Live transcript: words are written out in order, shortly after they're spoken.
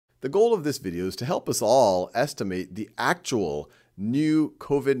The goal of this video is to help us all estimate the actual new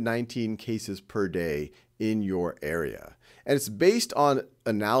COVID-19 cases per day in your area. And it's based on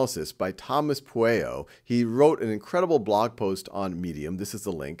analysis by Tomas Pueyo. He wrote an incredible blog post on Medium. This is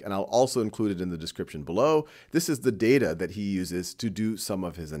the link, and I'll also include it in the description below. This is the data that he uses to do some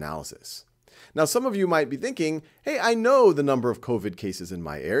of his analysis. Now, some of you might be thinking, hey, I know the number of COVID cases in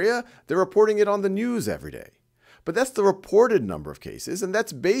my area. They're reporting it on the news every day. But that's the reported number of cases, and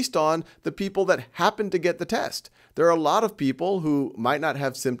that's based on the people that happen to get the test. There are a lot of people who might not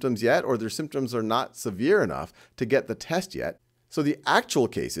have symptoms yet, or their symptoms are not severe enough to get the test yet. So the actual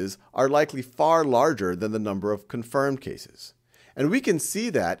cases are likely far larger than the number of confirmed cases. And we can see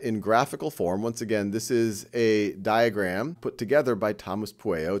that in graphical form. Once again, this is a diagram put together by Tomas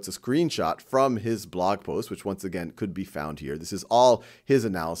Pueyo. It's a screenshot from his blog post, which once again could be found here. This is all his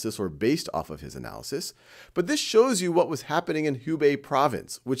analysis or based off of his analysis. But this shows you what was happening in Hubei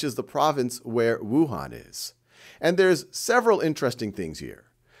province, which is the province where Wuhan is. And there's several interesting things here.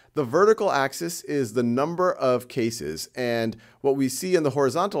 The vertical axis is the number of cases, and what we see in the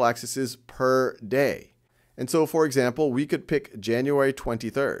horizontal axis is per day. And so, for example, we could pick January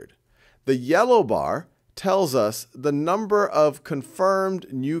 23rd. The yellow bar tells us the number of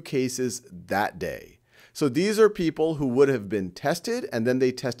confirmed new cases that day. So these are people who would have been tested and then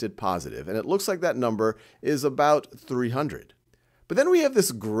they tested positive. And it looks like that number is about 300. But then we have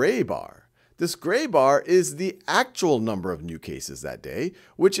this gray bar. This gray bar is the actual number of new cases that day,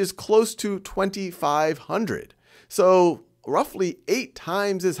 which is close to 2,500. So roughly 8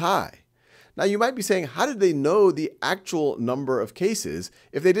 times as high. Now, you might be saying, how did they know the actual number of cases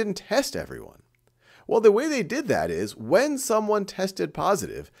if they didn't test everyone? Well, the way they did that is when someone tested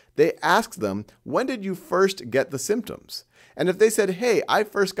positive, they asked them, when did you first get the symptoms? And if they said, hey, I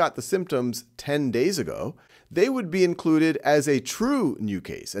first got the symptoms 10 days ago, they would be included as a true new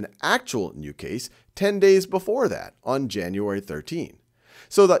case, an actual new case, 10 days before that on January 13.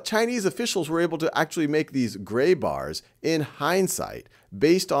 So the Chinese officials were able to actually make these gray bars in hindsight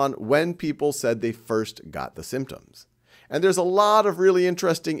based on when people said they first got the symptoms. And there's a lot of really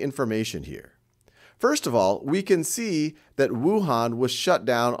interesting information here. First of all, we can see that Wuhan was shut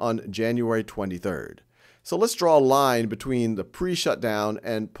down on January 23rd. So let's draw a line between the pre-shutdown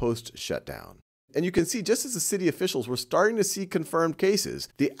and post-shutdown. And you can see just as the city officials were starting to see confirmed cases,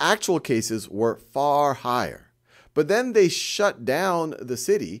 the actual cases were far higher. But then they shut down the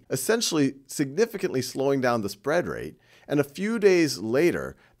city, essentially significantly slowing down the spread rate. And a few days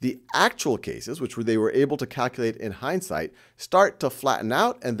later, the actual cases, which they were able to calculate in hindsight, start to flatten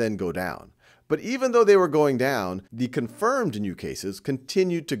out and then go down. But even though they were going down, the confirmed new cases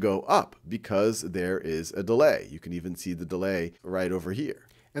continued to go up because there is a delay. You can even see the delay right over here.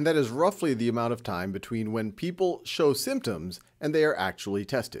 And that is roughly the amount of time between when people show symptoms and they are actually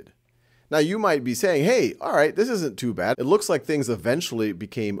tested. Now, you might be saying, hey, all right, this isn't too bad. It looks like things eventually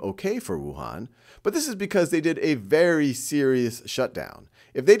became okay for Wuhan, but this is because they did a very serious shutdown.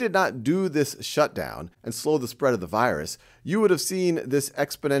 If they did not do this shutdown and slow the spread of the virus, you would have seen this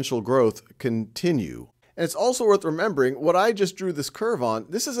exponential growth continue. And it's also worth remembering what I just drew this curve on.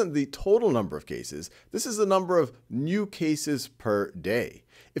 This isn't the total number of cases. This is the number of new cases per day.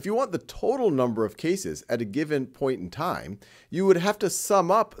 If you want the total number of cases at a given point in time, you would have to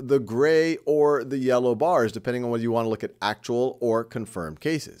sum up the gray or the yellow bars, depending on whether you want to look at actual or confirmed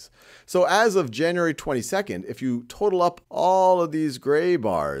cases. So as of January 22nd, if you total up all of these gray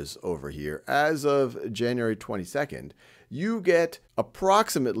bars over here, as of January 22nd, you get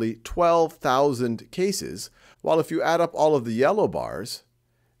approximately 12,000 cases, while if you add up all of the yellow bars,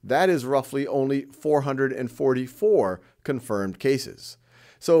 that is roughly only 444 confirmed cases.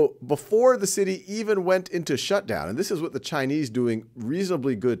 So before the city even went into shutdown, and this is with the Chinese doing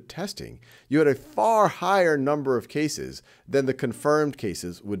reasonably good testing, you had a far higher number of cases than the confirmed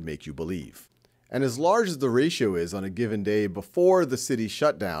cases would make you believe. And as large as the ratio is on a given day before the city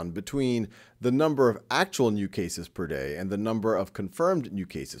shut down between the number of actual new cases per day and the number of confirmed new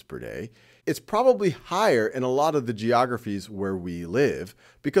cases per day, it's probably higher in a lot of the geographies where we live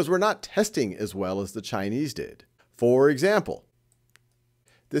because we're not testing as well as the Chinese did. For example,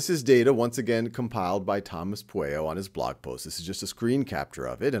 this is data, once again, compiled by Tomas Pueyo on his blog post. This is just a screen capture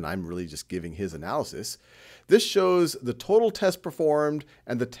of it, and I'm really just giving his analysis. This shows the total tests performed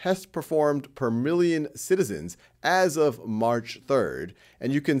and the tests performed per million citizens as of March 3rd.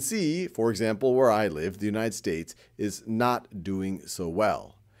 And you can see, for example, where I live, the United States is not doing so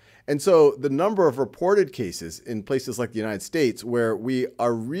well. And so the number of reported cases in places like the United States, where we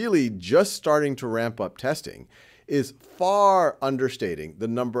are really just starting to ramp up testing, is far understating the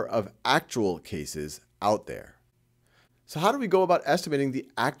number of actual cases out there. So how do we go about estimating the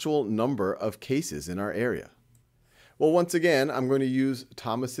actual number of cases in our area? Well, once again, I'm going to use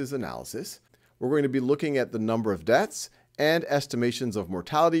Tomas's analysis. We're going to be looking at the number of deaths and estimations of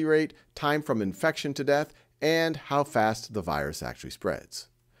mortality rate, time from infection to death, and how fast the virus actually spreads.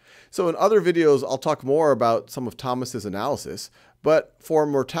 So in other videos, I'll talk more about some of Tomas's analysis, but for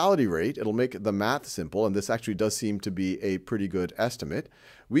mortality rate, it'll make the math simple, and this actually does seem to be a pretty good estimate.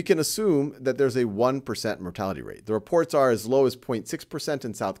 We can assume that there's a 1% mortality rate. The reports are as low as 0.6%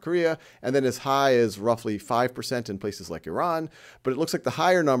 in South Korea, and then as high as roughly 5% in places like Iran. But it looks like the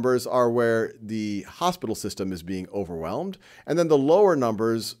higher numbers are where the hospital system is being overwhelmed, and then the lower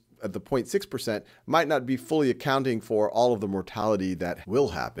numbers at the 0.6% might not be fully accounting for all of the mortality that will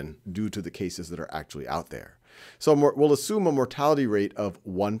happen due to the cases that are actually out there. So we'll assume a mortality rate of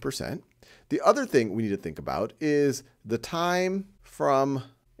 1%. The other thing we need to think about is the time from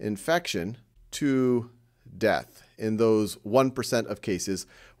infection to death in those 1% of cases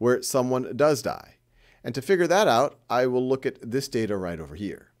where someone does die. And to figure that out, I will look at this data right over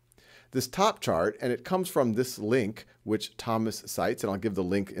here. This top chart, and it comes from this link, which Tomas cites, and I'll give the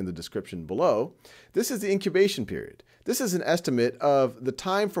link in the description below. This is the incubation period. This is an estimate of the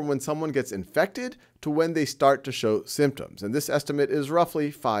time from when someone gets infected to when they start to show symptoms. And this estimate is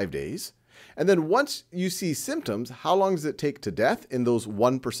roughly 5 days. And then once you see symptoms, how long does it take to death in those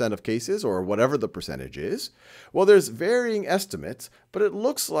 1% of cases, or whatever the percentage is? Well, there's varying estimates, but it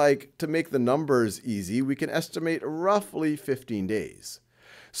looks like to make the numbers easy, we can estimate roughly 15 days.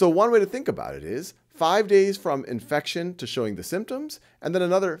 So one way to think about it is 5 days from infection to showing the symptoms, and then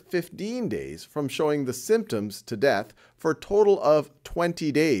another 15 days from showing the symptoms to death, for a total of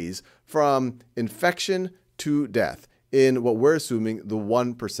 20 days from infection to death in what we're assuming the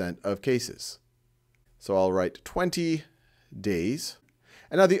 1% of cases. So I'll write 20 days.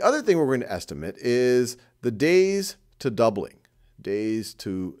 And now the other thing we're going to estimate is the days to doubling, days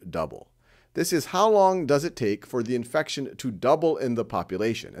to double. This is how long does it take for the infection to double in the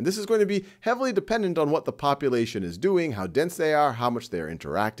population. And this is going to be heavily dependent on what the population is doing, how dense they are, how much they're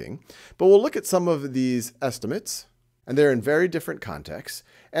interacting. But we'll look at some of these estimates, and they're in very different contexts.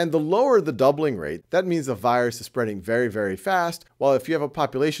 And the lower the doubling rate, that means the virus is spreading very, very fast. While if you have a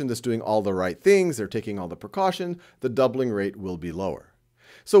population that's doing all the right things, they're taking all the precautions, the doubling rate will be lower.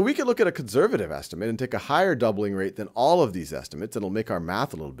 So we could look at a conservative estimate and take a higher doubling rate than all of these estimates, and it'll make our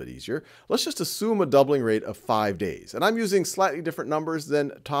math a little bit easier. Let's just assume a doubling rate of 5 days. And I'm using slightly different numbers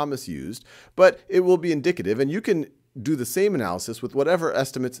than Tomas used, but it will be indicative, and you can do the same analysis with whatever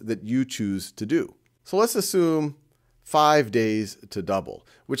estimates that you choose to do. So let's assume 5 days to double,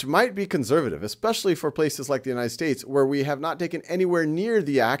 which might be conservative, especially for places like the United States, where we have not taken anywhere near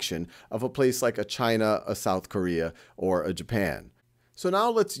the action of a place like a China, a South Korea, or a Japan. So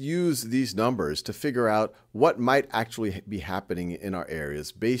now let's use these numbers to figure out what might actually be happening in our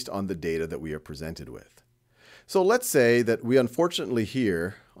areas based on the data that we are presented with. So let's say that we unfortunately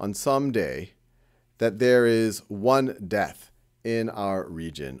hear on some day that there is 1 death in our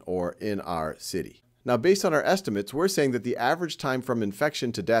region or in our city. Now, based on our estimates, we're saying that the average time from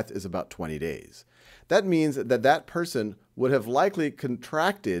infection to death is about 20 days. That means that that person would have likely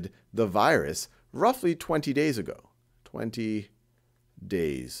contracted the virus roughly 20 days ago. 20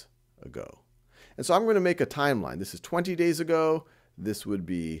 days ago. And so I'm going to make a timeline. This is 20 days ago. This would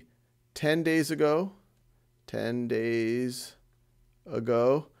be 10 days ago. 10 days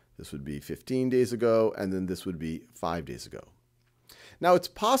ago. This would be 15 days ago. And then this would be 5 days ago. Now, it's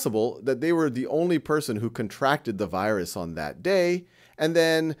possible that they were the only person who contracted the virus on that day, and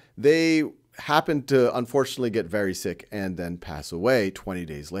then they happened to unfortunately get very sick and then pass away 20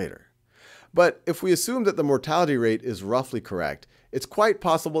 days later. But if we assume that the mortality rate is roughly correct, it's quite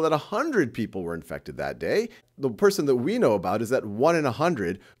possible that 100 people were infected that day. The person that we know about is that 1 in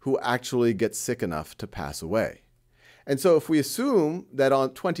 100 who actually gets sick enough to pass away. And so if we assume that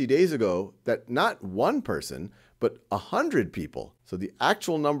on 20 days ago, that not one person, but 100 people, so the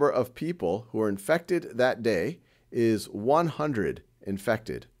actual number of people who were infected that day is 100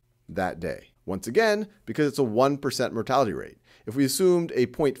 infected that day. Once again, because it's a 1% mortality rate. If we assumed a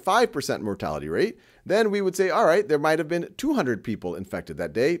 0.5% mortality rate, then we would say, all right, there might have been 200 people infected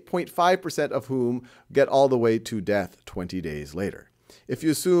that day, 0.5% of whom get all the way to death 20 days later. If you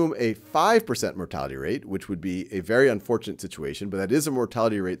assume a 5% mortality rate, which would be a very unfortunate situation, but that is a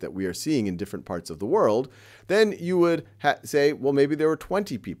mortality rate that we are seeing in different parts of the world, then you would say, well, maybe there were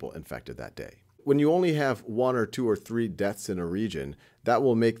 20 people infected that day. When you only have 1 or 2 or 3 deaths in a region, that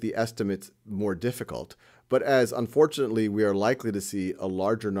will make the estimates more difficult. But as unfortunately we are likely to see a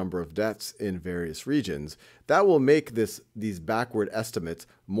larger number of deaths in various regions, that will make these backward estimates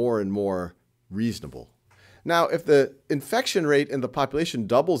more and more reasonable. Now, if the infection rate in the population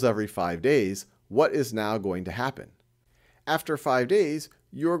doubles every 5 days, what is now going to happen? After 5 days,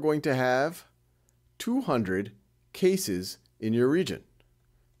 you're going to have 200 cases in your region.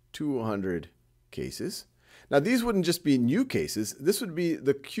 200 cases. Now, these wouldn't just be new cases. This would be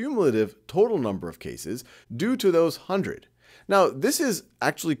the cumulative total number of cases due to those 100. Now, this is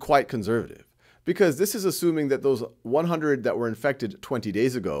actually quite conservative because this is assuming that those 100 that were infected 20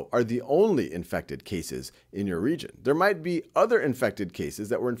 days ago are the only infected cases in your region. There might be other infected cases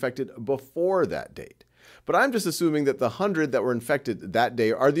that were infected before that date. But I'm just assuming that the 100 that were infected that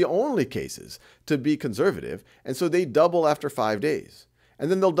day are the only cases to be conservative, and so they double after 5 days. And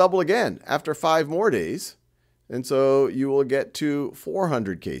then they'll double again after 5 more days, and so you will get to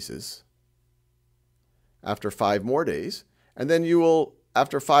 400 cases after 5 more days. And then you will,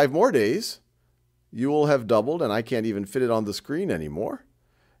 after 5 more days, you will have doubled, and I can't even fit it on the screen anymore.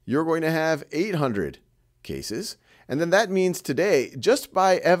 You're going to have 800 cases. And then that means today, just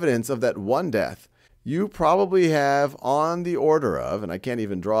by evidence of that one death, you probably have on the order of, and I can't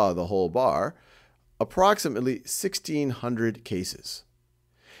even draw the whole bar, approximately 1,600 cases.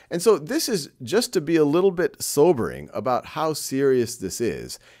 And so this is just to be a little bit sobering about how serious this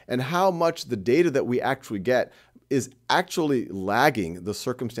is and how much the data that we actually get is actually lagging the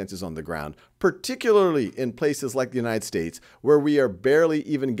circumstances on the ground, particularly in places like the United States, where we are barely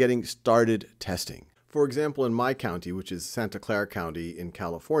even getting started testing. For example, in my county, which is Santa Clara County in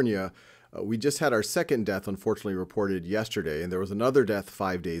California, we just had our second death, unfortunately, reported yesterday, and there was another death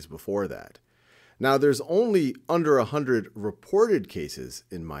 5 days before that. Now, there's only under 100 reported cases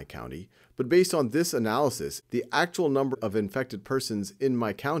in my county, but based on this analysis, the actual number of infected persons in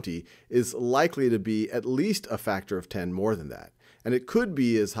my county is likely to be at least a factor of 10 more than that. And it could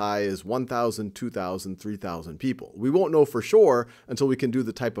be as high as 1,000, 2,000, 3,000 people. We won't know for sure until we can do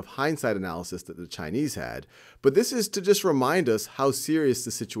the type of hindsight analysis that the Chinese had, but this is to just remind us how serious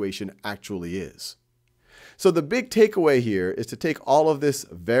the situation actually is. So the big takeaway here is to take all of this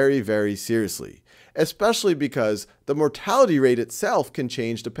very, very seriously, especially because the mortality rate itself can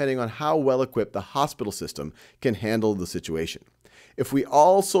change depending on how well equipped the hospital system can handle the situation. If we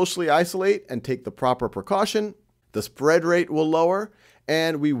all socially isolate and take the proper precaution, the spread rate will lower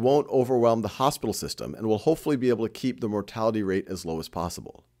and we won't overwhelm the hospital system, and we'll hopefully be able to keep the mortality rate as low as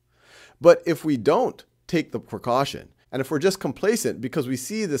possible. But if we don't take the precaution, and if we're just complacent because we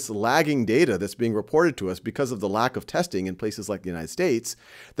see this lagging data that's being reported to us because of the lack of testing in places like the United States,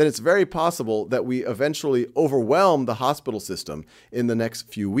 then it's very possible that we eventually overwhelm the hospital system in the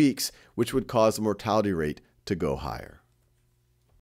next few weeks, which would cause the mortality rate to go higher.